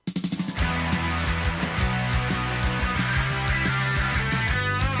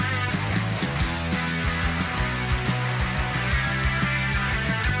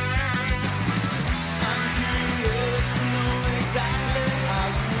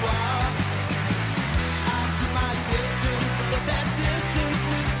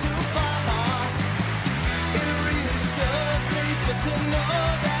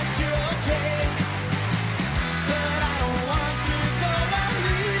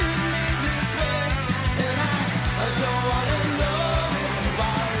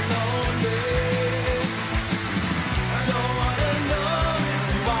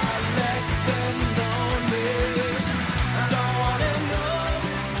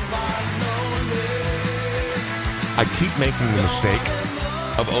I keep making the mistake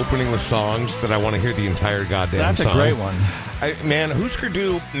of opening with songs that I want to hear the entire goddamn song. That's a great one. Man, Husker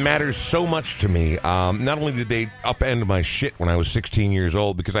Du matters so much to me. Not only did they upend my shit when I was 16 years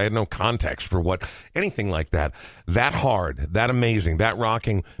old because I had no context for what anything like that hard, that amazing, that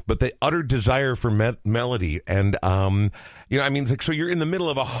rocking, but the utter desire for melody and so you're in the middle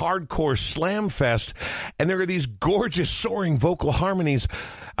of a hardcore slam fest, and there are these gorgeous soaring vocal harmonies.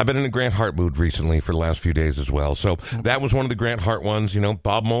 I've been in a Grant Hart mood recently for the last few days as well. So that was one of the Grant Hart ones.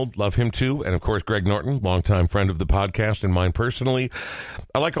 Bob Mould, love him too. And of course, Greg Norton, longtime friend of the podcast and mine personally.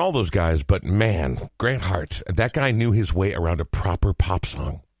 I like all those guys, but man, Grant Hart, that guy knew his way around a proper pop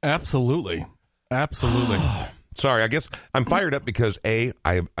song. Absolutely. Sorry, I guess I'm fired up because,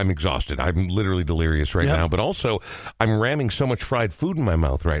 I'm exhausted. I'm literally delirious right now. But also, I'm ramming so much fried food in my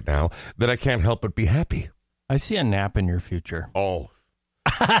mouth right now that I can't help but be happy. I see a nap in your future. Oh.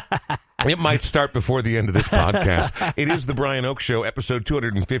 It might start before the end of this podcast. It is the Brian Oak Show, episode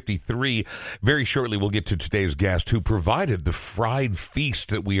 253. Very shortly, we'll get to today's guest who provided the fried feast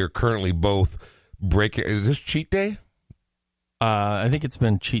that we are currently both breaking. Is this cheat day? I think it's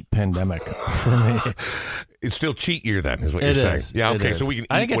been cheat pandemic for me. It's still cheat year then, is what you're saying. Yeah, okay, so we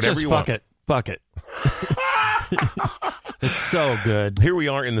can eat whatever you want. Fuck it. It's so good. Here we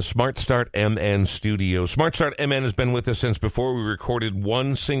are in the Smart Start MN studio. Smart Start MN has been with us since before we recorded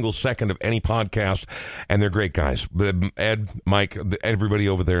one single second of any podcast, and they're great guys. Ed, Mike, everybody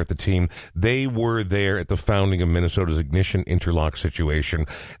over there at the team, they were there at the founding of Minnesota's Ignition Interlock situation.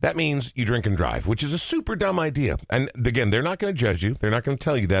 That means you drink and drive, which is a super dumb idea. And again, they're not going to judge you. They're not going to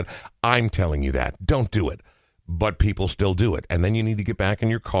tell you that. I'm telling you that. Don't do it. But people still do it. And then you need to get back in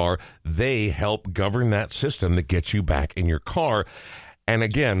your car. They help govern that system that gets you back in your car. And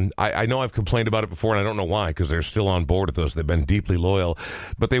again, I know I've complained about it before, and I don't know why, because they're still on board with us. They've been deeply loyal.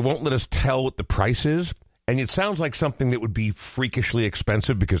 But they won't let us tell what the price is. And it sounds like something that would be freakishly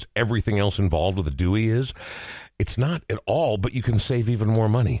expensive because everything else involved with a Dewey is. It's not at all, but you can save even more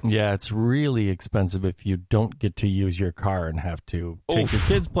money. Yeah, it's really expensive if you don't get to use your car and have to take your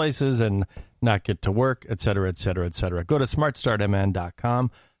kids places and not get to work, et cetera, et cetera, et cetera. Go to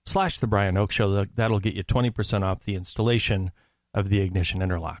smartstartmn.com/The Brian Oak Show. That'll get you 20% off the installation of the Ignition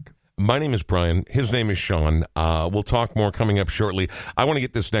Interlock. My name is Brian. His name is Sean. We'll talk more coming up shortly. I want to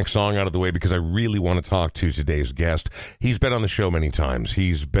get this next song out of the way because I really want to talk to today's guest. He's been on the show many times.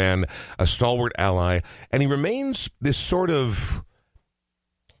 He's been a stalwart ally, and he remains this sort of,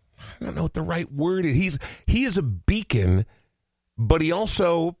 I don't know what the right word is. He is a beacon, but he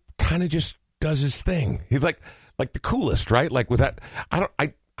also kind of just does his thing. He's like the coolest, right? Like with that, am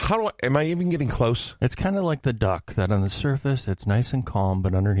I even getting close? It's kind of like the duck that on the surface it's nice and calm,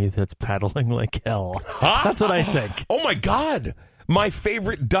 but underneath it's paddling like hell. That's what I think. Oh my God. My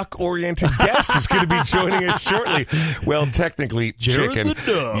favorite duck-oriented guest is going to be joining us shortly. Well, technically, Jared chicken. The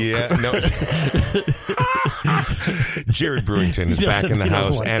duck. Yeah, no. Jared Brewington is back in the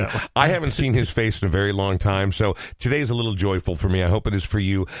house, and I haven't seen his face in a very long time, so today's a little joyful for me. I hope it is for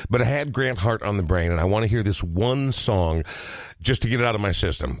you. But I had Grant Hart on the brain, and I want to hear this one song just to get it out of my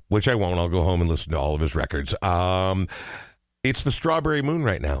system, which I won't. I'll go home and listen to all of his records. It's the Strawberry Moon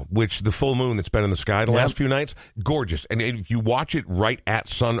right now, which the full moon that's been in the sky the last few nights, gorgeous. And if you watch it right at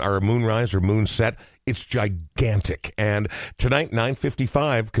sun or moonrise or moonset, it's gigantic. And tonight,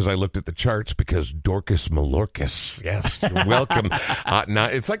 9:55, because I looked at the charts, because Dorcas Malorcas, yes, you're welcome.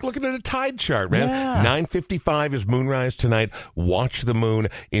 It's like looking at a tide chart, man. Yeah. 9:55 is moonrise tonight. Watch the moon,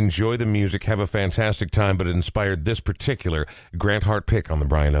 enjoy the music, have a fantastic time, but it inspired this particular Grant Hart pick on the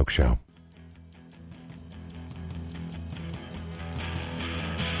Brian Oak Show.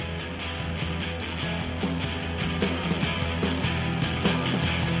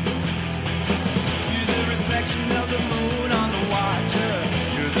 Of the moon on the water,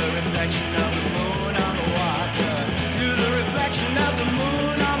 you're the reflection of the moon on the water. You're the reflection of the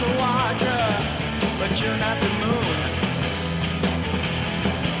moon on the water, but you're not the moon.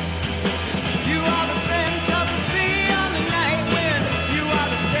 You are the scent of the sea on the night wind. You are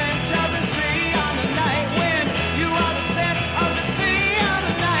the scent of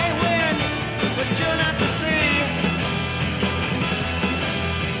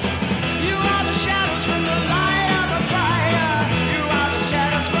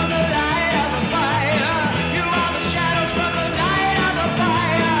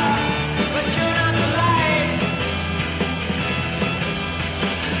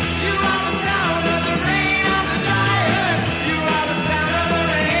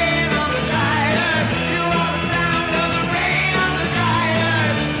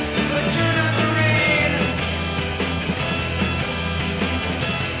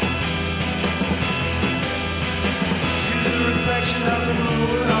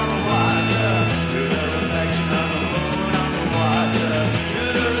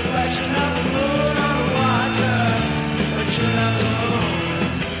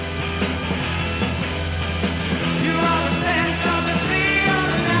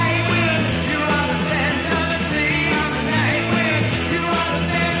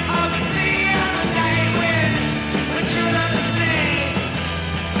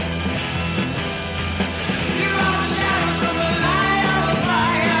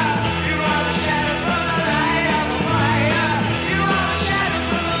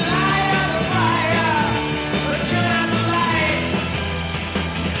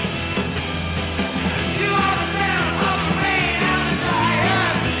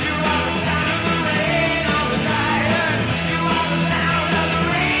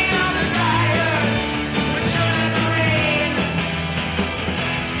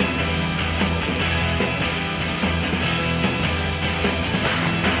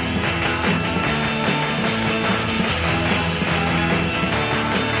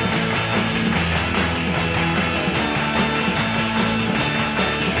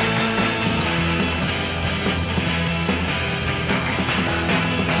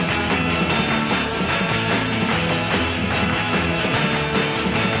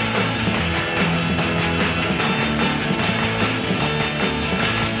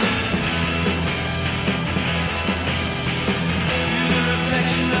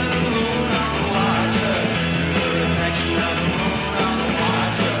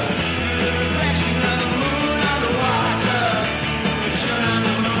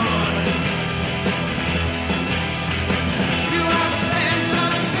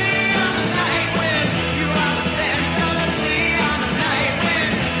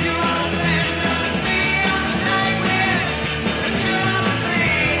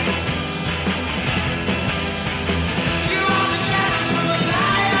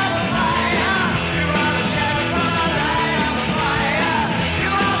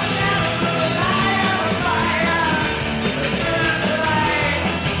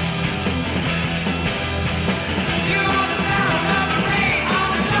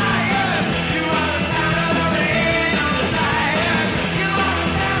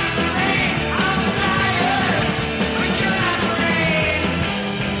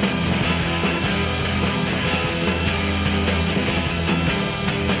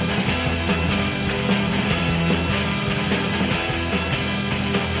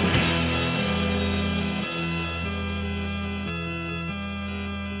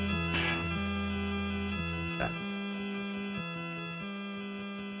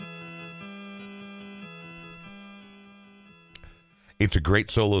It's a great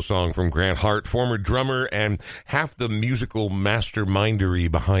solo song from Grant Hart, former drummer and half the musical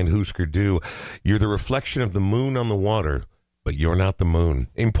mastermindery behind Husker Du. You're the reflection of the moon on the water, but you're not the moon.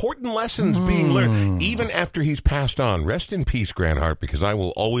 Important lessons being learned, even after he's passed on. Rest in peace, Grant Hart, because I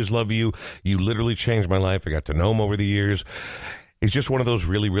will always love you. You literally changed my life. I got to know him over the years. He's just one of those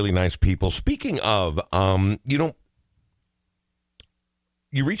really, really nice people. Speaking of,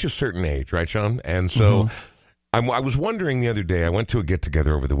 you reach a certain age, right, Sean? And so I was wondering the other day, I went to a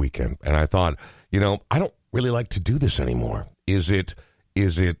get-together over the weekend, and I thought, I don't really like to do this anymore. Is it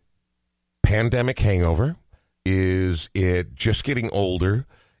pandemic hangover? Is it just getting older?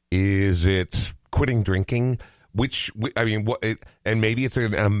 Is it quitting drinking? And maybe it's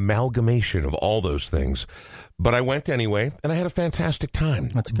an amalgamation of all those things. But I went anyway, and I had a fantastic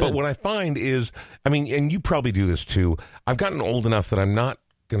time. That's good. But what I find is, and you probably do this too, I've gotten old enough that I'm not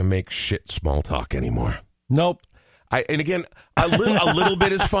going to make shit small talk anymore. Nope. And again, a little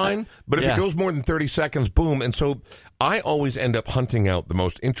bit is fine, but if it goes more than 30 seconds, boom. And so I always end up hunting out the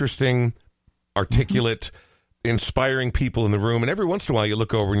most interesting, articulate, inspiring people in the room. And every once in a while you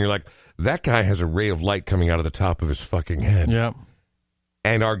look over and you're like, that guy has a ray of light coming out of the top of his fucking head. Yeah.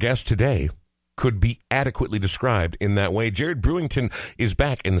 And our guest today could be adequately described in that way. Jared Brewington is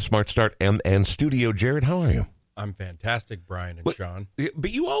back in the Smart Start MN studio. Jared, how are you? I'm fantastic, Brian and Sean.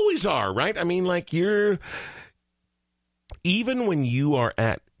 But you always are, right? Even when you are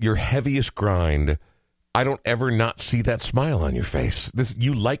at your heaviest grind, I don't ever not see that smile on your face.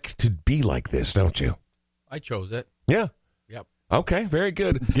 You like to be like this, don't you? I chose it. Yeah. Yep. Okay, very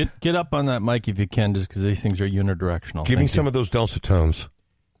good. Get up on that mic if you can, just because these things are unidirectional. Give me some of those dulcet tones.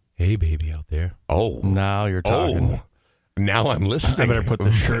 Hey, baby out there. Oh. Now you're talking. Oh. Now I'm listening. I better put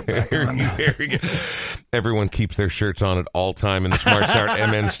the shirt back on. Very good. Everyone keeps their shirts on at all time in the Smart Start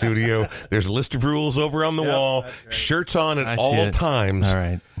MN studio. There's a list of rules over on the wall. Right. Shirts on at all times. All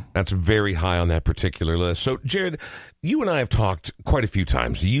right. That's very high on that particular list. So, Jared, you and I have talked quite a few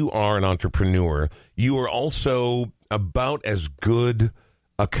times. You are an entrepreneur. You are also about as good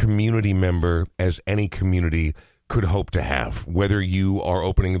a community member as any community could hope to have, whether you are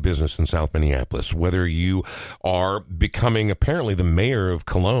opening a business in South Minneapolis, whether you are becoming apparently the mayor of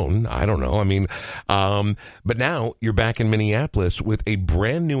Cologne. I don't know. But now you're back in Minneapolis with a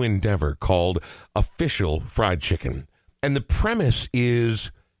brand new endeavor called Official Fried Chicken. And the premise is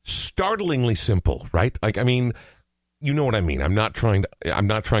startlingly simple, right? You know what I mean. I'm not trying to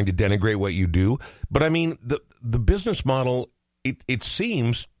denigrate what you do, but the business model, it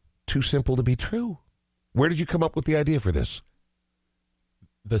seems too simple to be true. Where did you come up with the idea for this?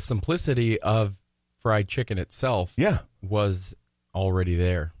 The simplicity of fried chicken itself was already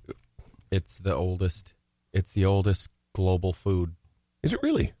there. It's the oldest global food. Is it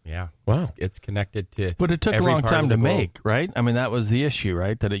really? Yeah. Wow. It's connected to But it took a long time to make, right? That was the issue,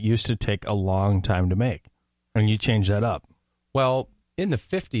 right? That it used to take a long time to make. And you changed that up. Well, in the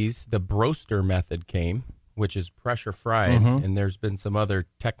 50s, the broaster method came, which is pressure fried, and there's been some other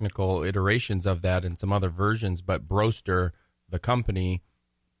technical iterations of that and some other versions, but Broaster, the company,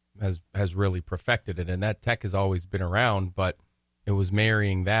 has really perfected it, and that tech has always been around, but it was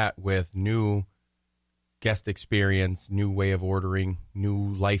marrying that with new guest experience, new way of ordering, new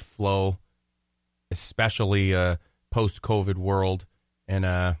life flow, especially a post-COVID world and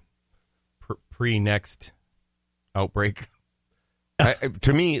a pre-next outbreak.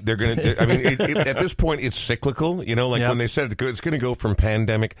 To me, they're going to, at this point, it's cyclical. When they said it's going to go from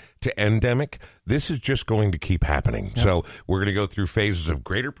pandemic to endemic, this is just going to keep happening. Yep. So we're going to go through phases of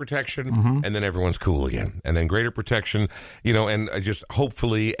greater protection, and then everyone's cool again. And then greater protection, and just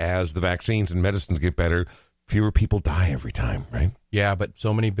hopefully as the vaccines and medicines get better, fewer people die every time, right? Yeah, but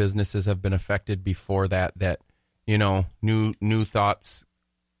so many businesses have been affected before that new thoughts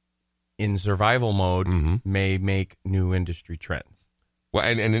in survival mode may make new industry trends. Well,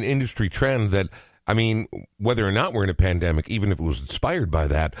 and an industry trend that, whether or not we're in a pandemic, even if it was inspired by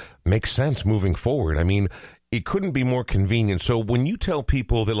that, makes sense moving forward. It couldn't be more convenient. So when you tell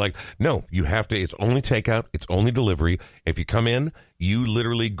people that, no, you have to, it's only takeout, it's only delivery. If you come in, you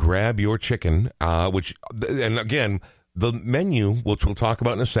literally grab your chicken, and again, the menu, which we'll talk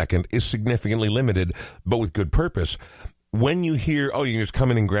about in a second, is significantly limited, but with good purpose. When you hear, you can just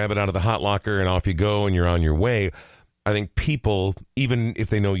come in and grab it out of the hot locker and off you go and you're on your way, I think people, even if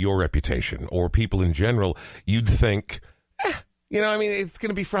they know your reputation or people in general, you'd think, it's going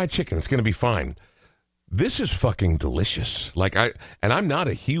to be fried chicken. It's going to be fine. This is fucking delicious. I'm not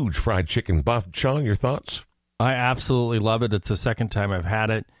a huge fried chicken buff. Sean, your thoughts? I absolutely love it. It's the second time I've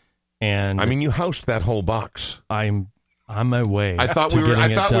had it. And you housed that whole box. I'm on my way. I thought we were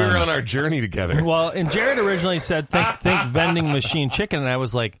on our journey together. Well, and Jared originally said, think vending machine chicken. And I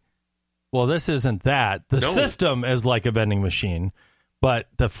was like, well, this isn't that. The system is like a vending machine, but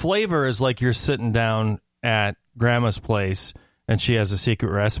the flavor is like you're sitting down at grandma's place and she has a secret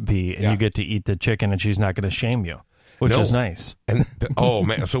recipe and you get to eat the chicken and she's not going to shame you, which is nice. And oh,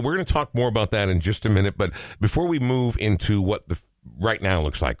 man. So we're going to talk more about that in just a minute. But before we move into what the right now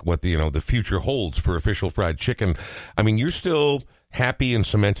looks like, what the future holds for Official Fried Chicken, I mean, you're still happy and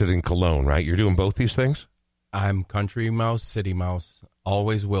cemented in Cologne, right? You're doing both these things? I'm country mouse, city mouse,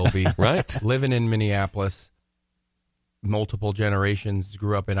 always will be. Right. Living in Minneapolis, multiple generations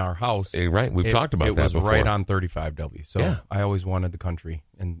grew up in our house. Right, we've talked about that before. It was right on 35W, so I always wanted the country,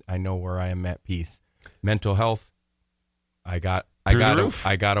 and I know where I am at peace. Mental health, I got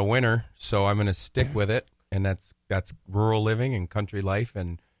a winner, so I'm going to stick with it. And that's rural living and country life,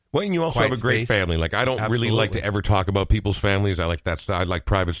 and well, and you also have a great family. Like, I don't really like to ever talk about people's families. I like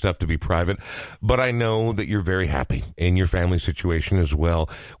private stuff to be private, but I know that you're very happy in your family situation as well,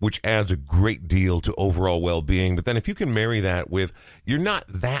 which adds a great deal to overall well-being. But then if you can marry that with, you're not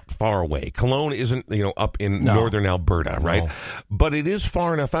that far away. Cologne isn't up in northern Alberta, right? But it is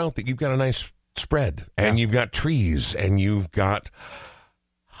far enough out that you've got a nice spread, and you've got trees, and you've got.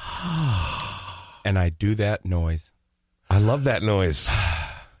 And I do that noise. I love that noise.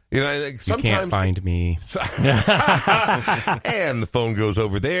 Sometimes you can't find me. And the phone goes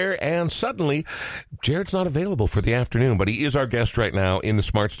over there, and suddenly Jared's not available for the afternoon, but he is our guest right now in the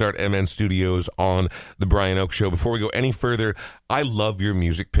Smart Start MN studios on the Brian Oak Show. Before we go any further, I love your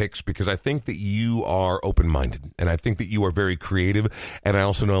music picks because I think that you are open-minded, and I think that you are very creative, and I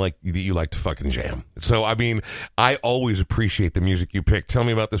also know that you like to fucking jam. So, I mean, I always appreciate the music you pick. Tell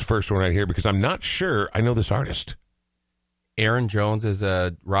me about this first one right here, because I'm not sure I know this artist. Aaron Jones is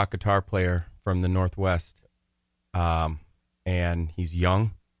a rock guitar player from the Northwest, and he's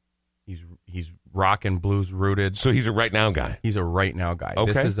young. He's rock and blues rooted. So he's a right now guy. He's a right now guy.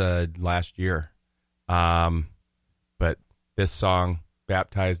 Okay. This is a last year, but this song,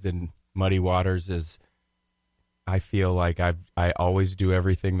 "Baptized in Muddy Waters," is. I feel like I always do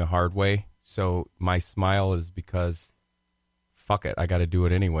everything the hard way. So my smile is because, fuck it, I got to do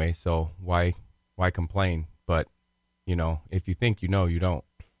it anyway. So why complain? But. If you think you know, you don't.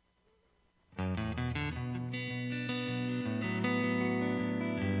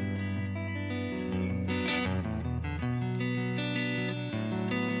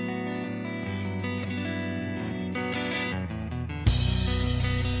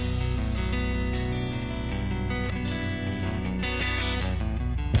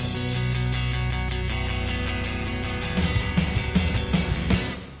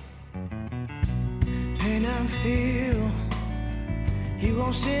 Pain and feel you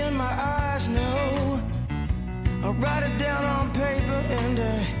won't see in my eyes, no. I'll write it down on paper and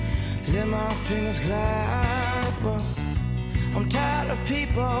let my fingers glide. Well, I'm tired of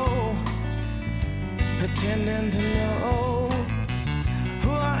people pretending to know who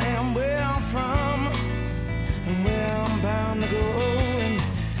I am, where I'm from, and where I'm bound to go. And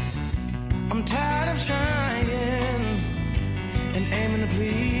I'm tired of trying and aiming to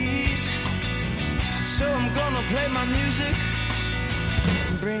please. So I'm gonna play my music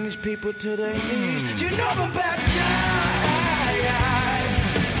and bring these people to their knees. You know I'm baptized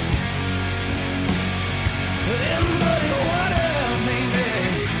in muddy water, baby.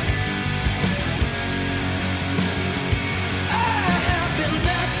 I have been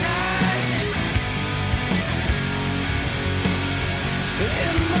baptized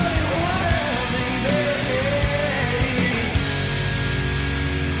in muddy water, baby.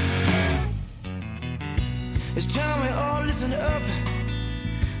 It's time we all listen up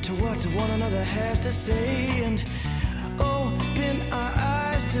to what one another has to say and open our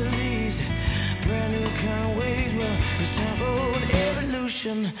eyes to these brand new kind of ways. Well, it's time for an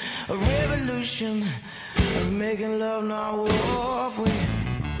evolution, a revolution of making love, not war.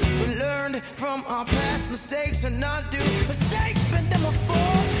 We learned from our past mistakes and not do mistakes, but them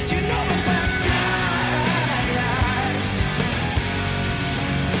before. You know we're baptized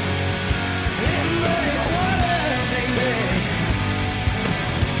in muddy water, baby.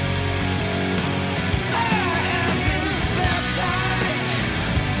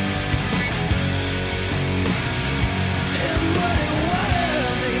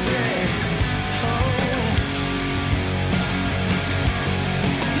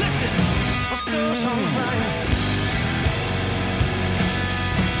 Soul's on fire.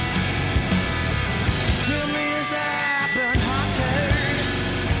 Feel me as I burn hotter.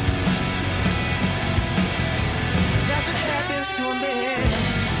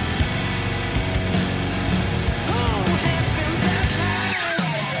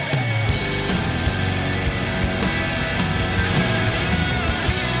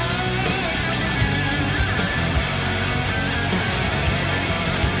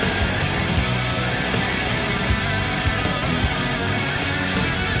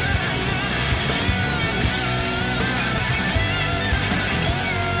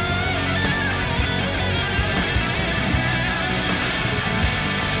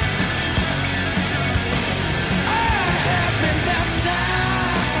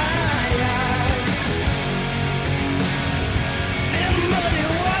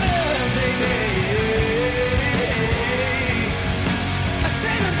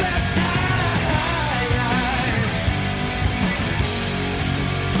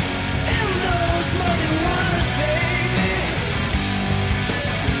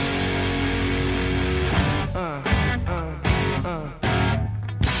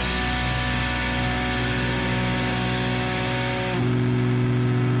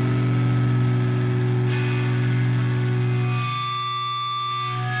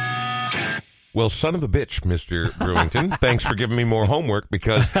 Well, son of a bitch, Mr. Brewington. Thanks for giving me more homework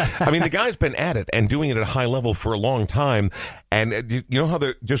because, I mean, the guy's been at it and doing it at a high level for a long time. And you know how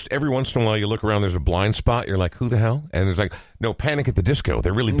just every once in a while you look around, there's a blind spot. You're like, who the hell? And it's like, no, Panic at the Disco.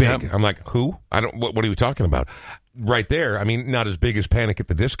 They're really big. Yep. I'm like, who? What are you talking about? Right there. I mean, not as big as Panic at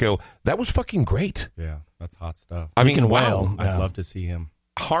the Disco. That was fucking great. Yeah, that's hot stuff. I mean, can wow. wail. I'd Yeah. love to see him.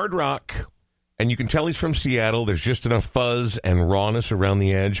 Hard rock, and you can tell he's from Seattle. There's just enough fuzz and rawness around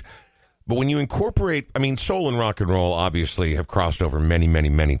the edge. But when you incorporate, I mean, soul and rock and roll obviously have crossed over many, many,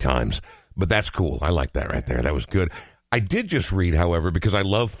 many times. But that's cool. I like that right there. That was good. I did just read, however, because I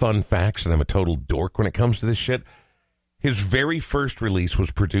love fun facts and I'm a total dork when it comes to this shit. His very first release was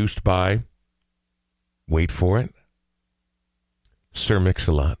produced by, wait for it, Sir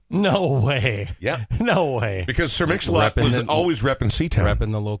Mix-a-Lot. No way. Yeah. No way. Because Sir Mix-a-Lot Repping was the- always repping Seatown.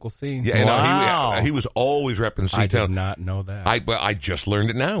 Repping the local scene. Yeah, Wow. he was always repping I Seatown. did not know that. I just learned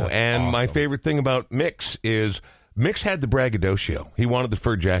it now. That's and my awesome. favorite thing about Mix is Mix had the braggadocio. He wanted the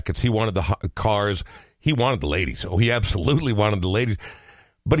fur jackets. He wanted the cars. He wanted the ladies. Oh, he absolutely wanted the ladies.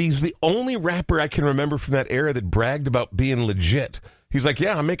 But he's the only rapper I can remember from that era that bragged about being legit. He's like,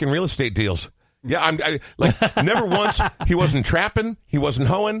 yeah, I'm making real estate deals. Yeah, never once. He wasn't trapping. He wasn't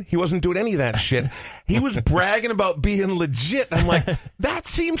hoeing. He wasn't doing any of that shit. He was bragging about being legit. I'm like, that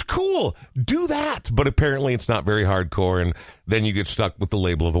seems cool. Do that. But apparently it's not very hardcore, and then you get stuck with the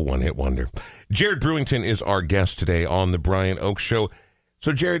label of a one-hit wonder. Jared Brewington is our guest today on the Brian Oakes Show.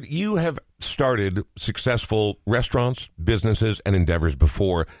 So, Jared, you have started successful restaurants, businesses, and endeavors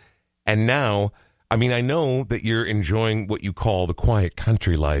before, and now, I mean, I know that you're enjoying what you call the quiet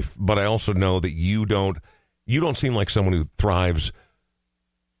country life, but I also know that you don't seem like someone who thrives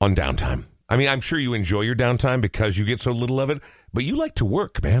on downtime. I mean, I'm sure you enjoy your downtime because you get so little of it, but you like to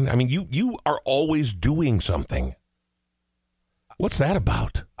work, man. I mean, you are always doing something. What's that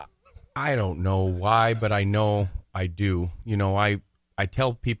about? I don't know why, but I know I do. You know, I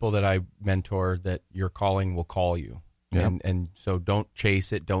tell people that I mentor that your calling will call you. Yeah. And so don't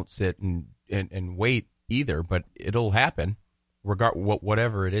chase it, don't sit and wait either, but it'll happen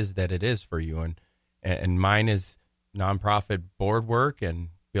whatever it is that it is for you. And mine is nonprofit board work and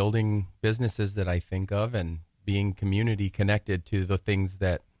building businesses that I think of and being community connected to the things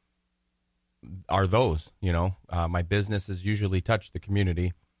that are those, you know. My businesses usually touch the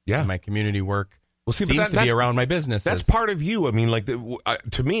community. Yeah. And my community work Well, see, but seems to be around my business. That's part of you. I mean, like,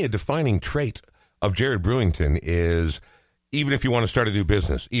 to me, a defining trait of Jared Brewington is, even if you want to start a new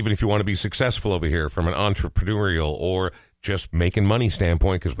business, even if you want to be successful over here from an entrepreneurial or just making money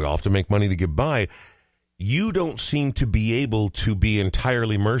standpoint, because we all have to make money to get by, you don't seem to be able to be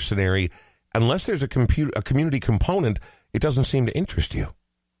entirely mercenary unless there's a community component. It doesn't seem to interest you.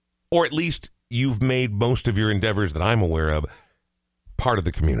 Or at least you've made most of your endeavors that I'm aware of part of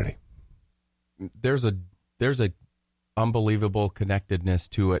the community. There's a unbelievable connectedness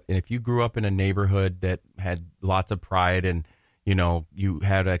to it. And if you grew up in a neighborhood that had lots of pride and, you know, you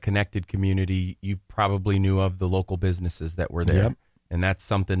had a connected community, you probably knew of the local businesses that were there. Yep. And that's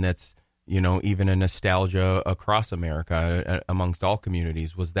something that's, you know, even a nostalgia across America amongst all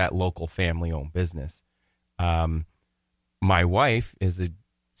communities was that local family-owned business. My wife is a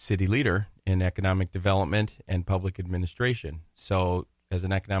city leader in economic development and public administration. So as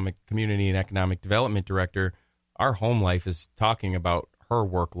an community and economic development director, our home life is talking about her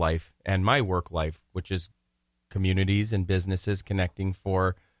work life and my work life, which is communities and businesses connecting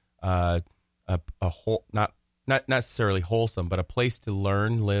for a whole, not necessarily wholesome, but a place to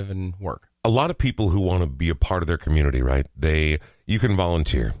learn, live, and work. A lot of people who want to be a part of their community, right? You can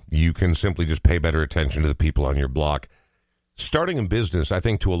volunteer. You can simply just pay better attention to the people on your block. Starting a business, I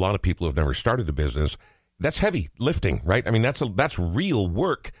think to a lot of people who have never started a business, that's heavy lifting, right? I mean, that's real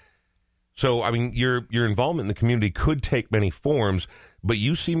work. So, I mean, your involvement in the community could take many forms, but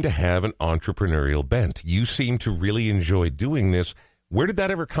you seem to have an entrepreneurial bent. You seem to really enjoy doing this. Where did that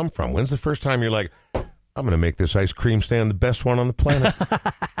ever come from? When's the first time you're like, I'm going to make this ice cream stand the best one on the planet?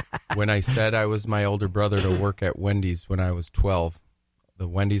 When I said I was my older brother to work at Wendy's when I was 12, the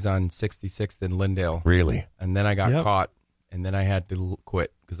Wendy's on 66th in Lindale. Really? And then I got Yep. caught, and then I had to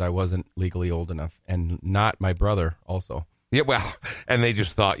quit because I wasn't legally old enough, and not my brother also. Yeah, well, and they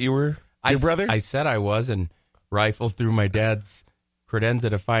just thought you were your brother? I said I was, and rifled through my dad's credenza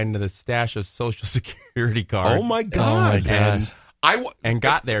to find the stash of Social Security cards. Oh, my God. gosh. And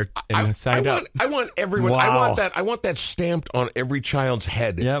got there and signed up. I want everyone. Wow. I want that stamped on every child's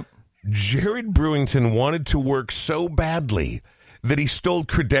head. Yep. Jared Brewington wanted to work so badly that he stole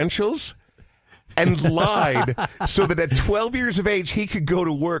credentials. and lied so that at 12 years of age he could go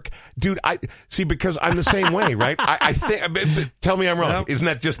to work. Dude, I see, because I'm the same way, right? I think. Tell me I'm wrong. Yep. Isn't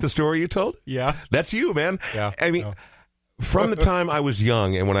that just the story you told? Yeah. That's you, man. Yeah. I mean. From the time I was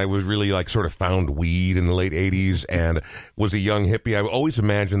young and when I was really like sort of found weed in the late 80s and was a young hippie, I always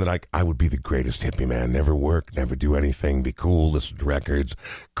imagined that I would be the greatest hippie, man. Never work, never do anything, be cool, listen to records,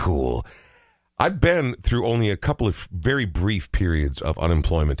 cool. I've been through only a couple of very brief periods of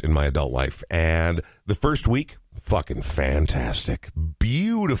unemployment in my adult life. And the first week, fucking fantastic.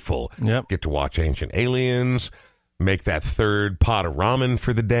 Beautiful. Yep. Get to watch Ancient Aliens, make that third pot of ramen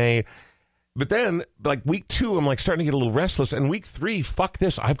for the day. But then, like, week 2, I'm, like, starting to get a little restless. And week 3, fuck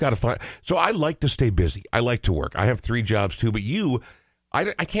this, I've got to find... So I like to stay busy. I like to work. I have 3 jobs, too. But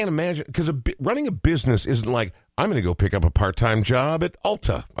I can't imagine... Because running a business isn't like, I'm going to go pick up a part-time job at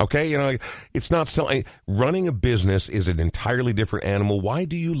Ulta, okay? You know, it's not selling... Running a business is an entirely different animal. Why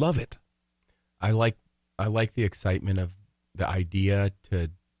do you love it? I like the excitement of the idea to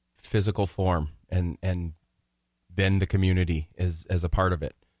physical form and then the community as a part of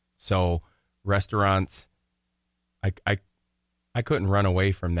it. So... Restaurants, I couldn't run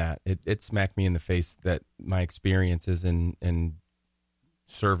away from that. It smacked me in the face that my experiences in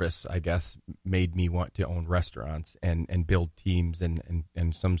service, I guess, made me want to own restaurants and build teams and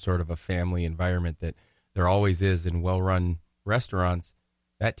some sort of a family environment that there always is in well-run restaurants.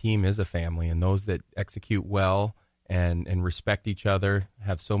 That team is a family, and those that execute well and respect each other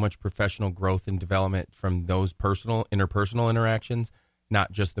have so much professional growth and development from those interpersonal interactions,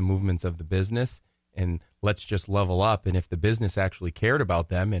 not just the movements of the business, and let's just level up. And if the business actually cared about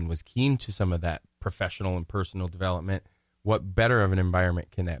them and was keen to some of that professional and personal development, what better of an environment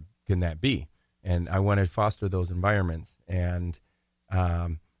can that be? And I wanted to foster those environments. And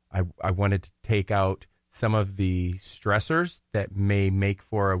I wanted to take out some of the stressors that may make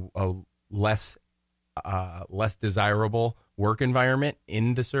for a less desirable work environment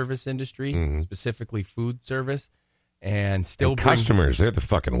in the service industry, specifically food service. And still customers, they're the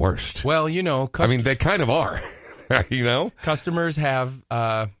fucking worst. Well, you know, I mean, they kind of are. You know, customers have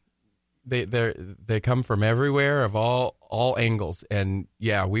they come from everywhere, of all angles, and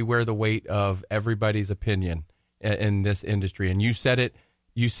yeah, we wear the weight of everybody's opinion in this industry. And you said it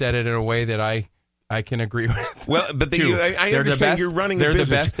in a way that I can agree with. Well, but I understand you're running. They're a business.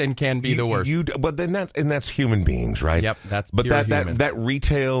 the best and can be the worst. But then that's human beings, right? Yep, that's but pure that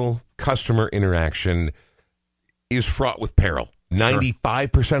retail customer interaction is fraught with peril.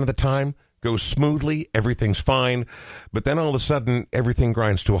 95% of the time goes smoothly, everything's fine, but then all of a sudden everything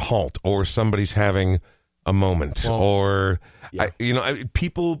grinds to a halt, or somebody's having a moment,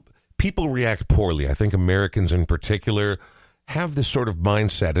 people react poorly. I think Americans in particular have this sort of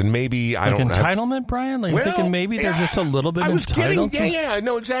mindset, and maybe I don't know. Entitlement, Brian? Like, you're thinking maybe they're just a little bit entitled? Yeah, I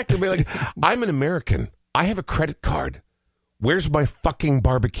know exactly. Like, I'm an American. I have a credit card. Where's my fucking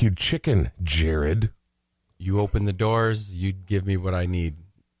barbecued chicken, Jared? You open the doors, you give me what I need.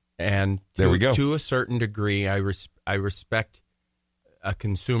 And there we go. To a certain degree, I respect a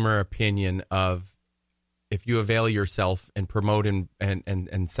consumer opinion of, if you avail yourself and promote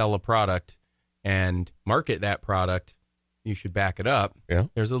and sell a product and market that product, you should back it up. Yeah.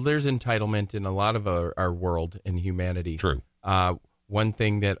 There's entitlement in a lot of our world and humanity. True. One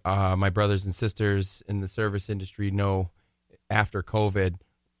thing that my brothers and sisters in the service industry know after COVID,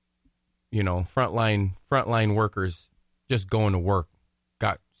 you know, frontline workers just going to work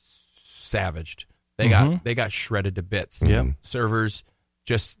got savaged. They got shredded to bits. Yeah. Servers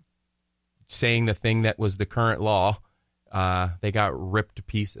just saying the thing that was the current law, they got ripped to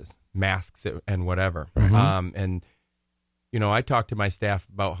pieces. Masks and whatever. And you know, I talk to my staff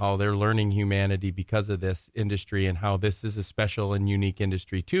about how they're learning humanity because of this industry, and how this is a special and unique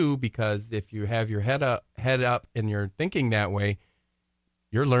industry too. Because if you have your head up and you're thinking that way,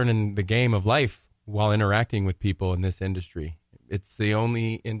 you're learning the game of life while interacting with people in this industry. It's the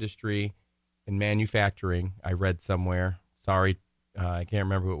only industry in manufacturing, I read somewhere. Sorry, I can't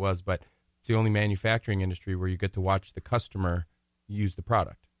remember who it was, but it's the only manufacturing industry where you get to watch the customer use the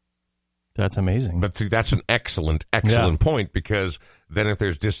product. That's amazing. But see, that's an excellent point, because then if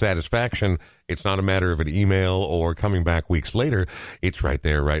there's dissatisfaction, it's not a matter of an email or coming back weeks later. It's right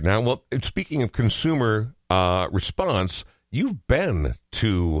there, right now. Well, speaking of consumer response, you've been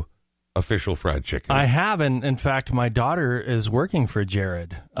to Official Fried Chicken. I have, and in fact, my daughter is working for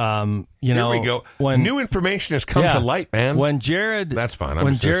Jared. Here we go. New information has come to light, man. When Jared... That's fine. I'm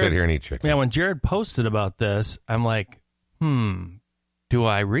just going to sit here and eat chicken. Yeah, when Jared posted about this, I'm like, do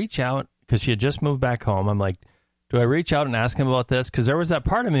I reach out? Because she had just moved back home. I'm like, do I reach out and ask him about this? Because there was that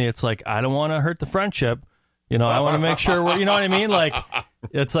part of me, it's like, I don't want to hurt the friendship. You know, I want to make sure we're, you know what I mean? Like,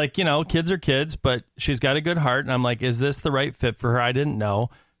 It's like, kids are kids, but she's got a good heart. And I'm like, is this the right fit for her? I didn't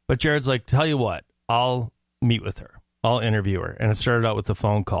know. But Jared's like, tell you what, I'll meet with her. I'll interview her. And it started out with a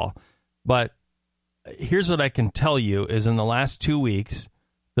phone call. But here's what I can tell you is in the last 2 weeks,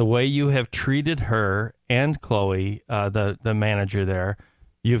 the way you have treated her and Chloe, the manager there,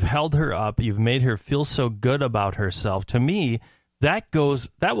 you've held her up. You've made her feel so good about herself. To me, that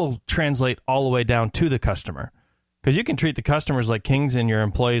will translate all the way down to the customer. Because you can treat the customers like kings and your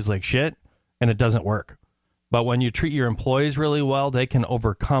employees like shit, and it doesn't work. But when you treat your employees really well, they can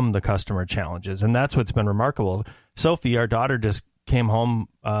overcome the customer challenges. And that's what's been remarkable. Sophie, our daughter, just came home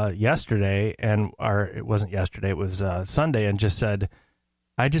yesterday, it wasn't yesterday, it was Sunday, and just said,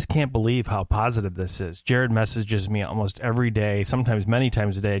 I just can't believe how positive this is. Jared messages me almost every day, sometimes many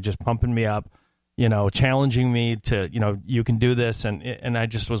times a day, just pumping me up, challenging me to, you can do this. And I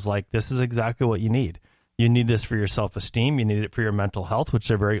just was like, this is exactly what you need. You need this for your self-esteem. You need it for your mental health, which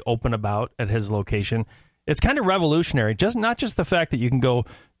they're very open about at his location. It's kind of revolutionary. Not just the fact that you can go,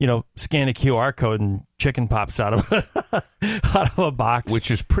 scan a QR code and chicken pops out of a box, which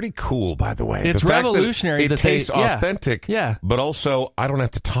is pretty cool, by the way. It's revolutionary. It tastes authentic, yeah. But also, I don't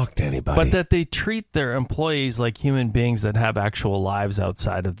have to talk to anybody. But that they treat their employees like human beings that have actual lives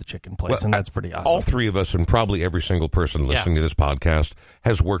outside of the chicken place, and that's pretty awesome. All three of us, and probably every single person listening to this podcast,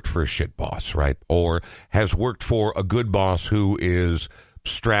 has worked for a shit boss, right? Or has worked for a good boss who is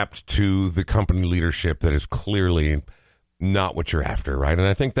strapped to the company leadership that is clearly not what you're after, right? And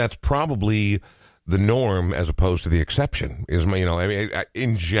I think that's probably the norm as opposed to the exception.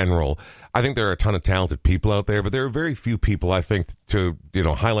 In general, I think there are a ton of talented people out there, but there are very few people, I think, to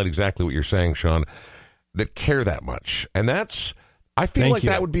highlight exactly what you're saying, Sean, that care that much. And I feel like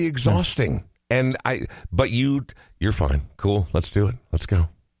that would be exhausting. And you're fine. Cool. Let's do it. Let's go.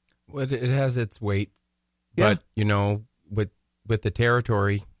 Well, it has its weight, but with the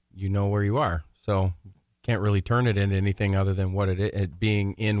territory, where you are. So can't really turn it into anything other than what it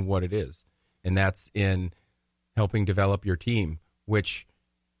being in what it is. And that's in helping develop your team, which,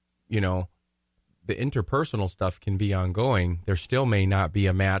 the interpersonal stuff can be ongoing. There still may not be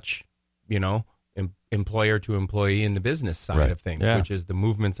a match, employer to employee in the business side of things, which is the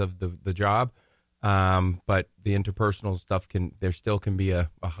movements of the job. But the interpersonal stuff there still can be a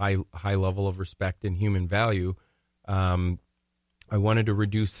high level of respect and human value. I wanted to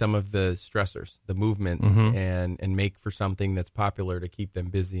reduce some of the stressors, the movements, and make for something that's popular to keep them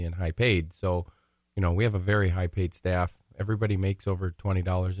busy and high paid. So, we have a very high paid staff. Everybody makes over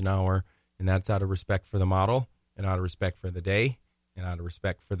 $20 an hour, and that's out of respect for the model and out of respect for the day and out of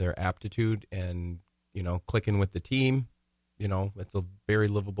respect for their aptitude and, clicking with the team. It's a very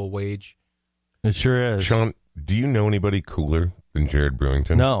livable wage. It sure is. Sean, do you know anybody cooler than Jared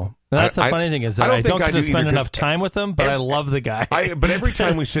Brewington? No. That's the funny thing is that I don't get to spend enough time with him, but I love the guy. But every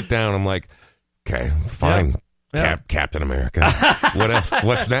time we sit down, I'm like, okay, fine, Captain America. What else?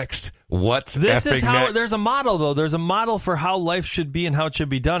 What's next? This is how next? There's a model, though. There's a model for how life should be and how it should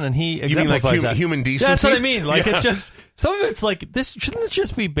be done, and he You exemplifies mean like that. Human decency? Yeah, that's what I mean. Like it's just some of it's like this. Shouldn't this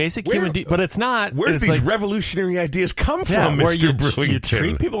just be basic human decency? But it's not. Where do these revolutionary ideas come from, where Mr. Brewington? You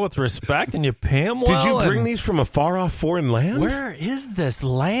treat people with respect and you pay them Did well. you bring these from a far off foreign land? Where is this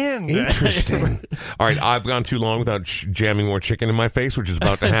land? Interesting. All right, I've gone too long without jamming more chicken in my face, which is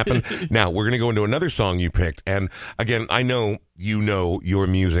about to happen. Now we're going to go into another song you picked, and again, I know. Your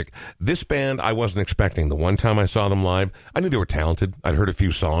music. This band I wasn't expecting. The one time I saw them live, I knew they were talented. I'd heard a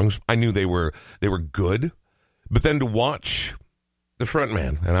few songs. I knew they were good. But then to watch the front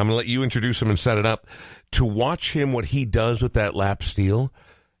man, and I'm going to let you introduce him and set it up, to watch him, what he does with that lap steel,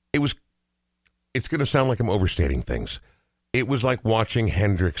 it's going to sound like I'm overstating things. It was like watching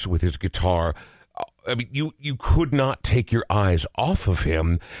Hendrix with his guitar. I mean, you could not take your eyes off of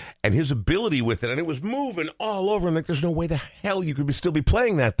him and his ability with it, and it was moving all over him. Like, there's no way the hell you could still be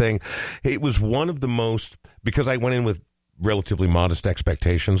playing that thing. It was one of the most, because I went in with relatively modest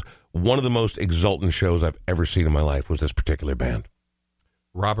expectations, one of the most exultant shows I've ever seen in my life was this particular band.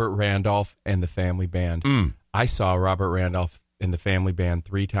 Robert Randolph and the Family Band. I saw Robert Randolph and the Family Band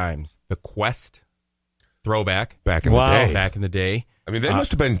 3 times. The Quest throwback. Back in the day. I mean, they must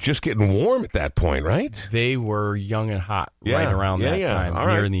have been just getting warm at that point, right? They were young and hot right around that time,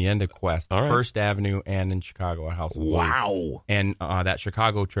 near the end of Quest. First Avenue and in Chicago at House of Blues. Wow. And that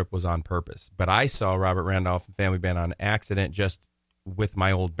Chicago trip was on purpose. But I saw Robert Randolph and Family Band on accident just with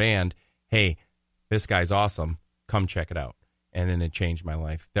my old band. Hey, this guy's awesome. Come check it out. And then it changed my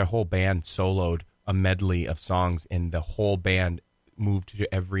life. Their whole band soloed a medley of songs, and the whole band moved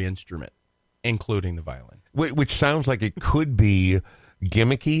to every instrument, including the violin. Which sounds like it could be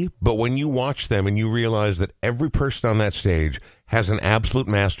gimmicky, but when you watch them and you realize that every person on that stage has an absolute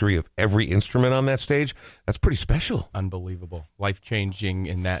mastery of every instrument on that stage, that's pretty special. Unbelievable. Life-changing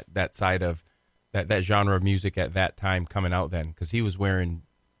in that side of that genre of music at that time coming out then, because he was wearing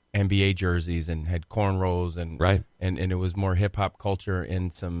NBA jerseys and had cornrows and right. and it was more hip-hop culture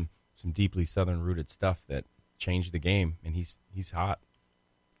and some deeply Southern-rooted stuff that changed the game, and he's hot.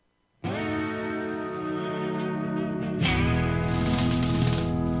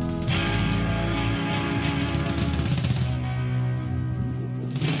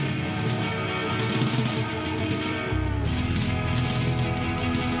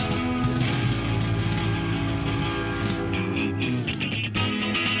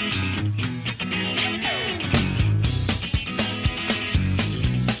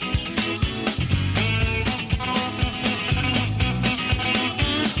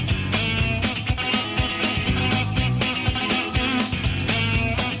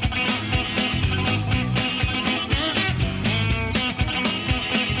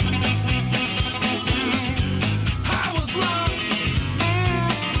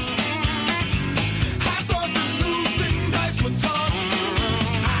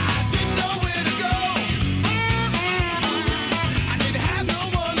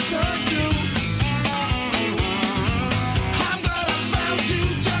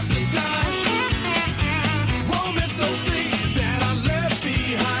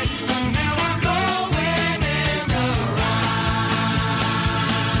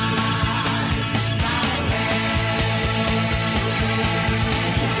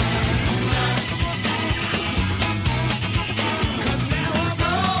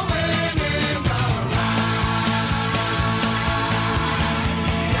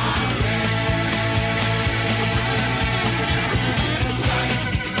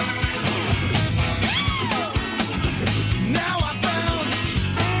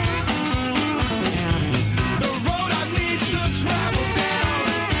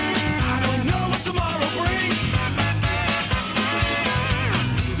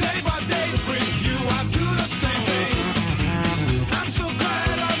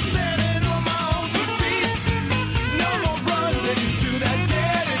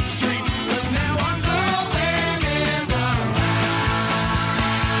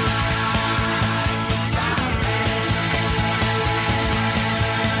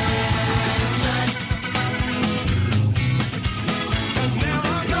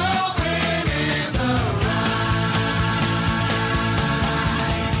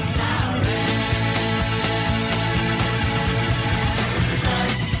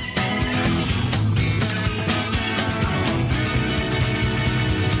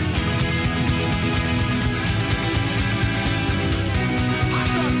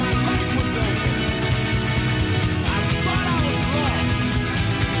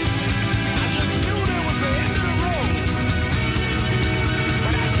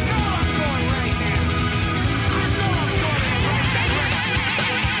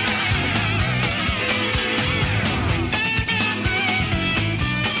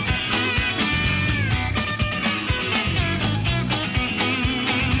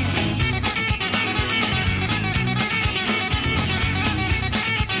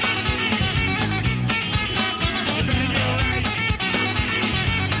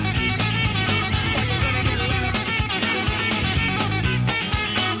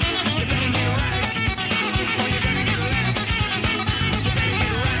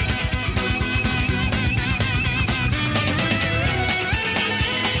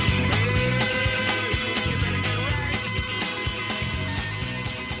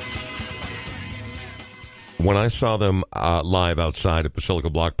 When I saw them live outside at Basilica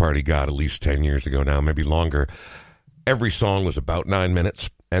Block Party, God, at least 10 years ago now, maybe longer, every song was about 9 minutes.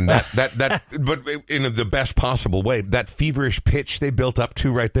 And that, but in the best possible way, that feverish pitch they built up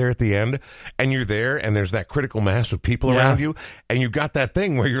to right there at the end, and you're there, and there's that critical mass of people around you, and you got that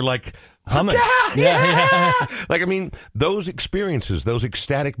thing where you're like, humming. Yeah. Like, I mean, those experiences, those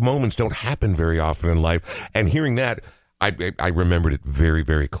ecstatic moments don't happen very often in life, and hearing that, I remembered it very,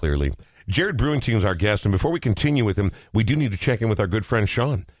 very clearly. Jared Brewington is our guest, and before we continue with him, we do need to check in with our good friend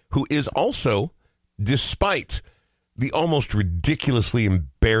Sean, who is also, despite the almost ridiculously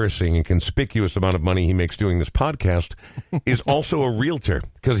embarrassing and conspicuous amount of money he makes doing this podcast, is also a realtor,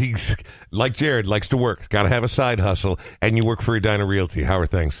 because he's, like Jared, likes to work, got to have a side hustle, and you work for Edina Realty. How are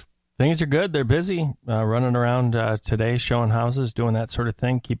things? Things are good. They're busy, running around today, showing houses, doing that sort of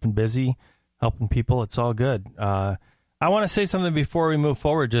thing, keeping busy, helping people. It's all good. I want to say something before we move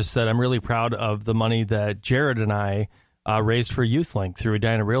forward, just that I'm really proud of the money that Jared and I raised for YouthLink through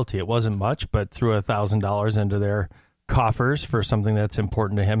Edina Realty. It wasn't much, but threw $1,000 into their coffers for something that's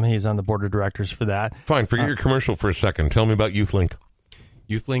important to him. He's on the board of directors for that. Fine. Forget your commercial for a second. Tell me about YouthLink.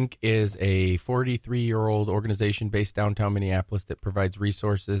 YouthLink is a 43-year-old organization based downtown Minneapolis that provides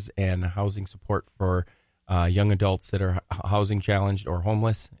resources and housing support for young adults that are housing challenged or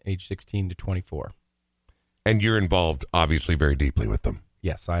homeless, age 16 to 24. And you're involved, obviously, very deeply with them.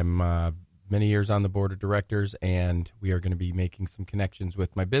 Yes, I'm many years on the board of directors, and we are going to be making some connections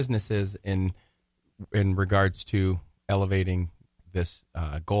with my businesses in regards to elevating this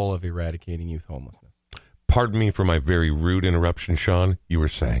goal of eradicating youth homelessness. Pardon me for my very rude interruption, Sean. You were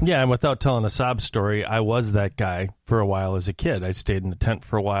saying. Yeah, and without telling a sob story, I was that guy for a while as a kid. I stayed in the tent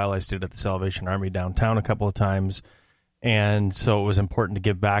for a while. I stayed at the Salvation Army downtown a couple of times. And so it was important to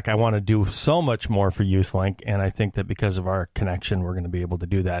give back. I want to do so much more for YouthLink, and I think that because of our connection, we're going to be able to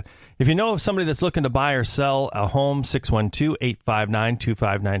do that. If you know of somebody that's looking to buy or sell a home,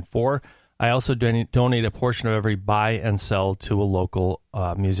 612-859-2594. I also donate a portion of every buy and sell to a local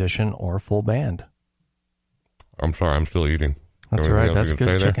musician or full band. I'm sorry, I'm still eating. That's all right. That's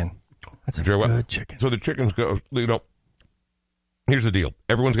good chicken. That's a good chicken. So the chickens go, here's the deal.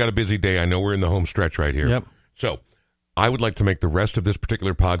 Everyone's got a busy day. I know we're in the home stretch right here. Yep. So I would like to make the rest of this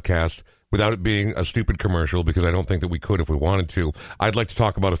particular podcast without it being a stupid commercial, because I don't think that we could if we wanted to. I'd like to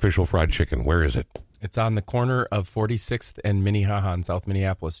talk about Official Fried Chicken. Where is it? It's on the corner of 46th and Minnehaha in South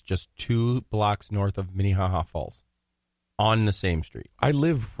Minneapolis, just 2 blocks north of Minnehaha Falls, on the same street. I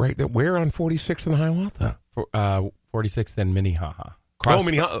live right there. Where on 46th and Hiawatha? 46th and Minnehaha.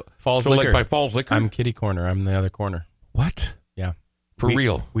 Minnehaha. Falls so Liquor. Like by Falls Liquor? I'm kitty corner. I'm the other corner. What? Yeah. For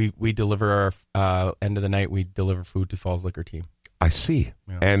real? We deliver our end of the night. We deliver food to Falls Liquor team. I see.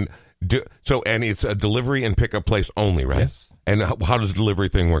 Yeah. And it's a delivery and pickup place only, right? Yes. And how does the delivery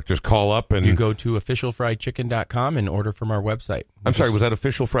thing work? Just call up and... You go to officialfriedchicken.com and order from our website. I'm sorry, was that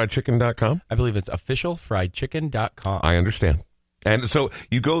officialfriedchicken.com? I believe it's officialfriedchicken.com. I understand. And so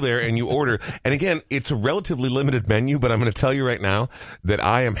you go there and you order. And again, it's a relatively limited menu, but I'm going to tell you right now that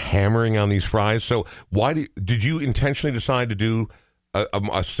I am hammering on these fries. So did you intentionally decide to do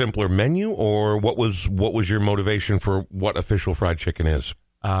a simpler menu, or what was your motivation for what Official Fried Chicken is?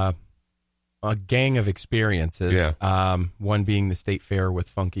 A gang of experiences. Yeah. One being the state fair with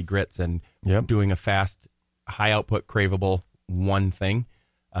Funky Grits and doing a fast, high output, craveable one thing.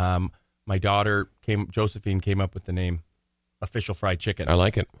 My daughter Josephine came up with the name Official Fried Chicken. I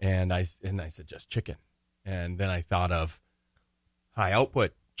like it. And I said, just chicken. And then I thought of high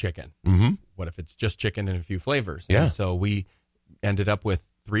output chicken. Mm-hmm. What if it's just chicken and a few flavors? Yeah. And so we ended up with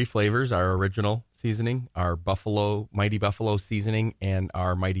 3 flavors: our original seasoning, our Mighty Buffalo seasoning, and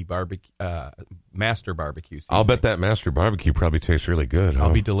our Mighty Master Barbecue seasoning. I'll bet that Master Barbecue probably tastes really good. Huh?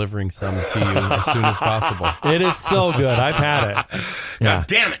 I'll be delivering some to you as soon as possible. It is so good. I've had it. Yeah. God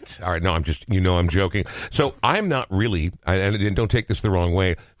damn it. All right, no, I'm joking. So I'm not really, and don't take this the wrong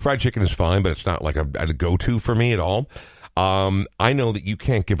way, fried chicken is fine, but it's not like a go-to for me at all. I know that you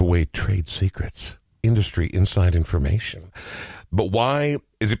can't give away trade secrets, industry inside information. But why?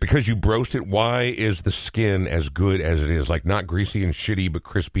 Is it because you broast it? Why is the skin as good as it is? Like, not greasy and shitty, but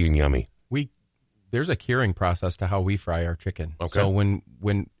crispy and yummy. There's a curing process to how we fry our chicken. Okay. So when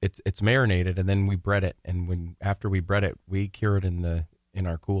it's marinated, and then we bread it, and after we bread it, we cure it in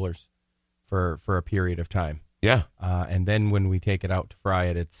our coolers for a period of time. Yeah. And then when we take it out to fry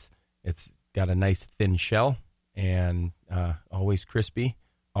it, it's got a nice thin shell and always crispy,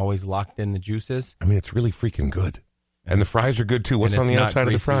 always locked in the juices. I mean, it's really freaking good. And the fries are good, too. What's on the outside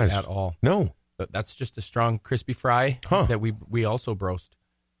of the fries? At all. No. But that's just a strong, crispy fry that we also broast.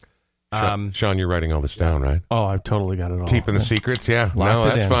 Sean, you're writing all this down, right? Oh, I've totally got it all. Keeping the secrets? Yeah.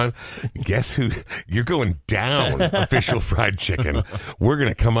 That's fine. Guess who? You're going down, Official Fried Chicken. We're going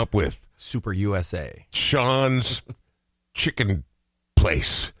to come up with Super USA. Sean's Chicken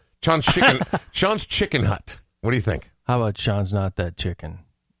Place. Sean's Chicken Hut. What do you think? How about Sean's Not That Chicken?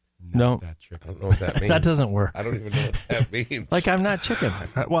 No. That chicken. I don't know what that means. That doesn't work. I don't even know what that means. Like, I'm not chicken.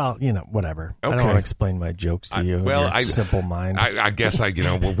 Well, whatever. Okay. I don't want to explain my jokes to you. Simple mind. I guess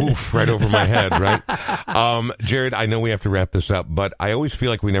woof, right over my head, right? Jared, I know we have to wrap this up, but I always feel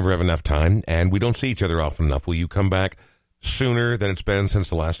like we never have enough time, and we don't see each other often enough. Will you come back sooner than it's been since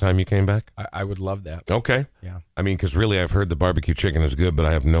the last time you came back? I would love that. Okay. Yeah. I mean, because really I've heard the barbecue chicken is good, but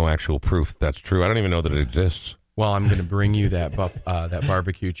I have no actual proof that's true. I don't even know that it exists. Well, I'm going to bring you that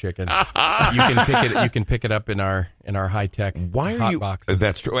barbecue chicken. You can pick it up in our high tech hot boxes.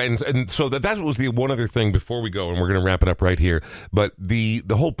 That's true, and so that was the one other thing before we go, and we're going to wrap it up right here. But the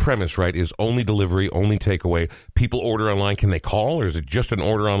whole premise, right, is only delivery, only takeaway. People order online. Can they call, or is it just an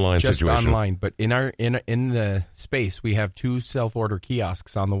order online situation? Just online, but in the space we have 2 self-order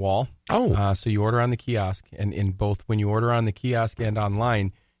kiosks on the wall. Oh, so you order on the kiosk, and in both when you order on the kiosk and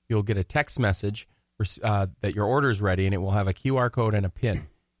online, you'll get a text message that your order is ready, and it will have a QR code and a PIN.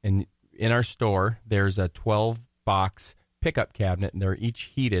 And in our store, there's a 12-box pickup cabinet, and they're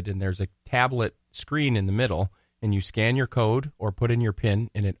each heated, and there's a tablet screen in the middle, and you scan your code or put in your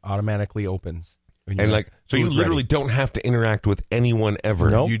PIN, and it automatically opens. And so you literally don't have to interact with anyone ever.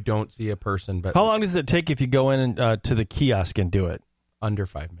 Nope. You don't see a person. But how long does it take if you go in to the kiosk and do it? Under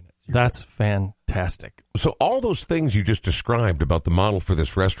 5 minutes. That's fantastic. So all those things you just described about the model for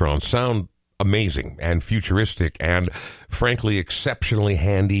this restaurant sound amazing and futuristic and, frankly, exceptionally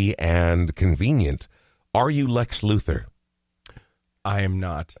handy and convenient. Are you Lex Luthor? I am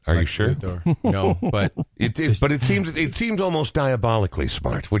not. Are Lex you sure? Luthor. No, but it seems almost diabolically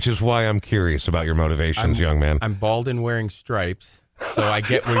smart, which is why I'm curious about your motivations, young man. I'm bald and wearing stripes, so I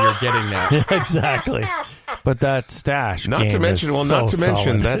get where you're getting that. Yeah, exactly. But that stash, not to mention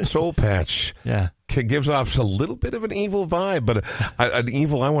that soul patch. Yeah. Gives off a little bit of an evil vibe, but an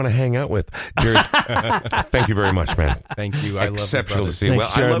evil I want to hang out with. Jared, thank you very much, man. Thank you. I Exceptional love to see. Thanks,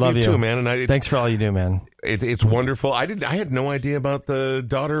 Well, Jared, I love you too, man. And thanks for all you do, man. It's wonderful. I had no idea about the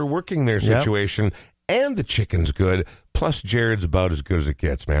daughter working there situation. And the chicken's good. Plus, Jared's about as good as it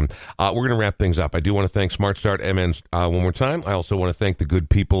gets, man. We're going to wrap things up. I do want to thank Smart Start MNs one more time. I also want to thank the good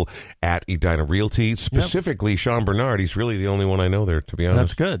people at Edina Realty, specifically Sean Bernard. He's really the only one I know there, to be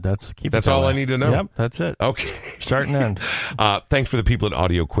honest. That's good. That's all I need to know. Yep, that's it. Okay. Start and end. Thanks for the people at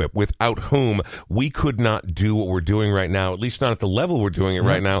AudioQuip, without whom we could not do what we're doing right now, at least not at the level we're doing it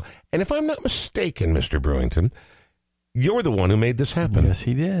right now. And if I'm not mistaken, Mr. Brewington, you're the one who made this happen. Yes,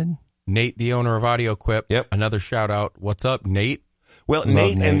 he did. Nate, the owner of AudioQuip. Yep. Another shout out. What's up, Nate? Well,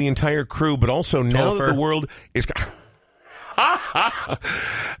 Nate and the entire crew, but also now that the world is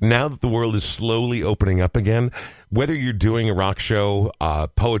now that the world is slowly opening up again, whether you're doing a rock show,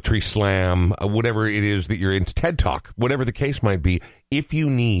 poetry slam, whatever it is that you're into, TED Talk, whatever the case might be, if you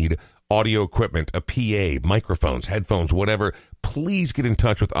need audio equipment, a PA, microphones, headphones, whatever, please get in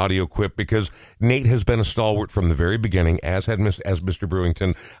touch with AudioQuip, because Nate has been a stalwart from the very beginning, as Mr.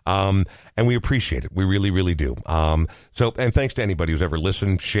 Brewington, and we appreciate it. We really, really do. And thanks to anybody who's ever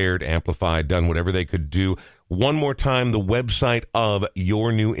listened, shared, amplified, done whatever they could do. One more time, the website of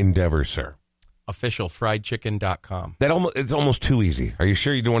your new endeavor, sir. Officialfriedchicken.com. It's almost too easy. Are you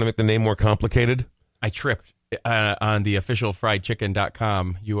sure you don't want to make the name more complicated? I tripped on the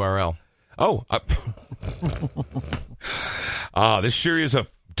officialfriedchicken.com URL. Oh, this sure is a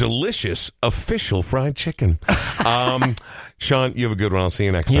delicious official fried chicken. Sean, you have a good one. I'll see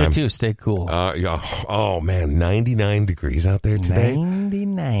you next time. You too. Stay cool. Oh, man, 99 degrees out there today.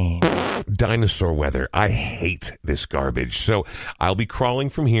 99. Dinosaur weather. I hate this garbage. So I'll be crawling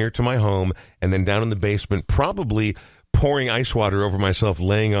from here to my home and then down in the basement, probably pouring ice water over myself,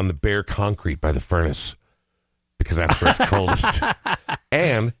 laying on the bare concrete by the furnace, because that's where it's coldest.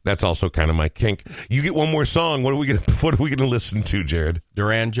 And that's also kind of my kink. You get one more song. What are we gonna listen to, Jared?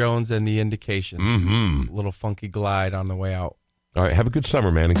 Duran Jones and the Indications. Mm-hmm. A little funky glide on the way out. All right. Have a good summer,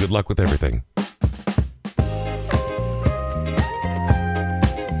 man, and good luck with everything.